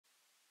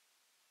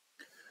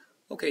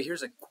Okay,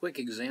 here's a quick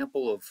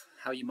example of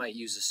how you might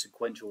use a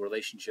sequential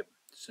relationship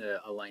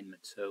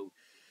alignment. So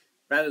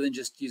rather than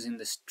just using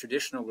this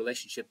traditional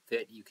relationship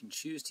fit, you can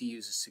choose to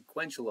use a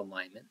sequential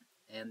alignment.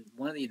 And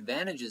one of the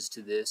advantages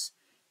to this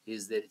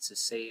is that it's a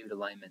saved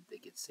alignment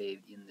that gets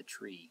saved in the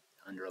tree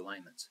under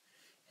alignments.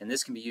 And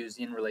this can be used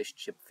in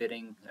relationship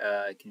fitting,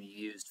 it can be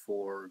used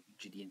for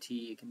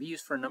GD&T, it can be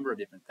used for a number of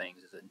different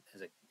things as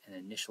an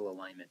initial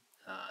alignment.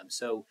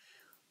 So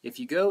if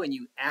you go and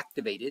you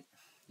activate it,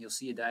 you'll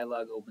see a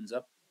dialog opens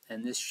up,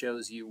 and this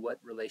shows you what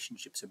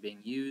relationships are being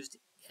used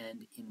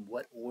and in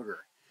what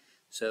order.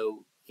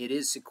 So it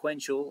is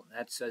sequential.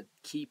 That's a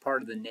key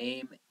part of the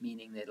name,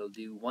 meaning that it'll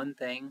do one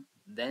thing,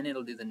 then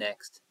it'll do the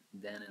next,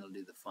 then it'll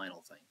do the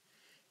final thing.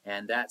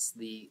 And that's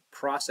the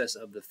process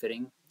of the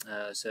fitting.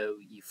 So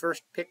you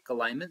first pick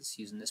alignments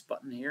using this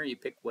button here. You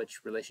pick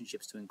which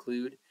relationships to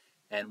include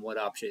and what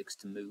objects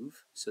to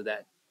move. So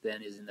that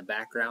then is in the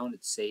background.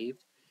 It's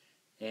saved.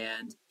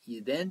 And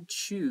you then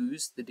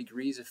choose the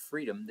degrees of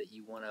freedom that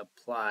you want to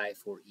apply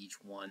for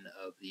each one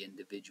of the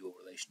individual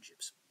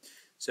relationships.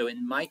 So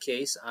in my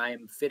case,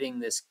 I'm fitting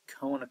this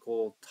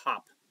conical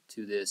top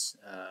to this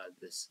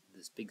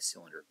big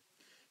cylinder.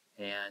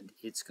 And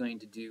it's going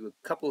to do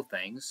a couple of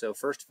things. So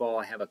first of all,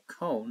 I have a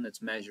cone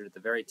that's measured at the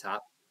very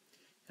top,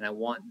 and I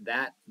want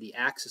the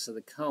axis of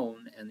the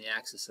cone and the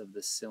axis of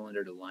the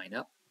cylinder to line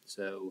up.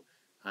 So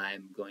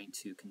I'm going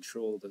to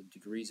control the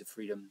degrees of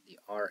freedom, the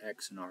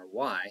Rx and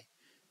Ry,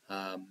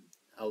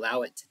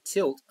 allow it to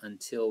tilt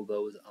until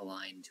those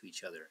align to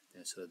each other,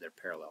 so they're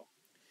parallel.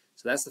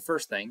 So that's the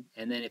first thing.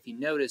 And then if you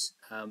notice,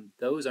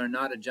 those are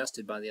not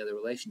adjusted by the other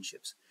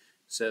relationships.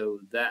 So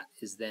that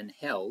is then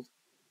held.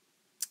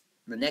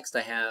 The next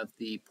I have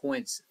the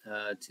points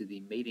to the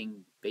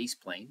mating base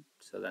plane.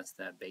 So that's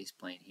that base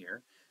plane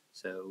here.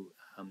 So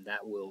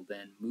that will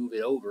then move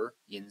it over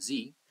in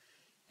Z.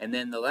 And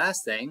then the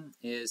last thing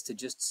is to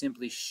just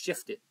simply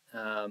shift it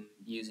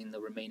using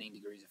the remaining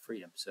degrees of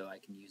freedom. So I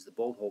can use the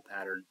bolt hole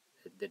pattern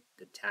that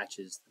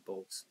attaches the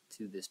bolts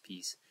to this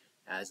piece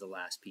as the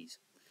last piece.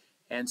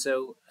 And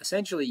so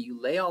essentially you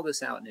lay all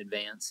this out in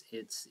advance.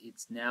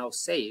 It's now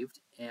saved,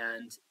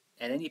 and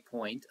at any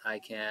point I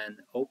can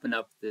open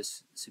up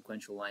this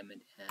sequential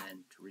alignment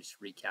and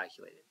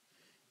recalculate it.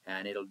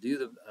 And it'll do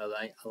the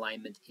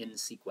alignment in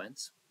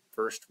sequence.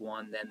 First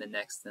one, then the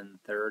next, then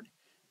the third.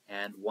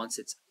 And once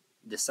it's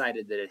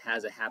decided that it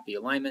has a happy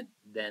alignment,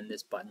 then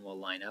this button will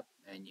line up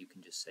and you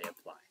can just say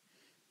apply.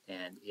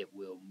 And it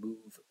will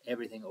move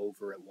everything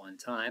over at one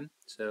time.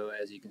 So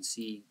as you can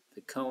see,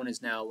 the cone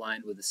is now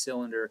aligned with the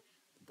cylinder,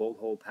 the bolt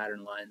hole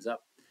pattern lines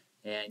up,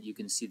 and you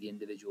can see the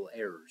individual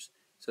errors.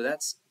 So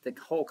that's the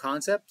whole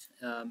concept.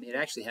 It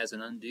actually has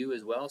an undo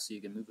as well, so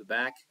you can move it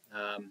back.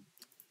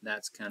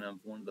 That's kind of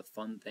one of the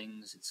fun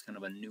things. It's kind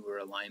of a newer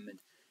alignment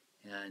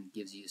and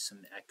gives you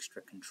some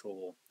extra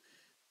control.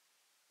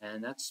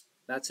 And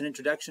that's an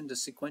introduction to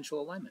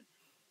sequential alignment.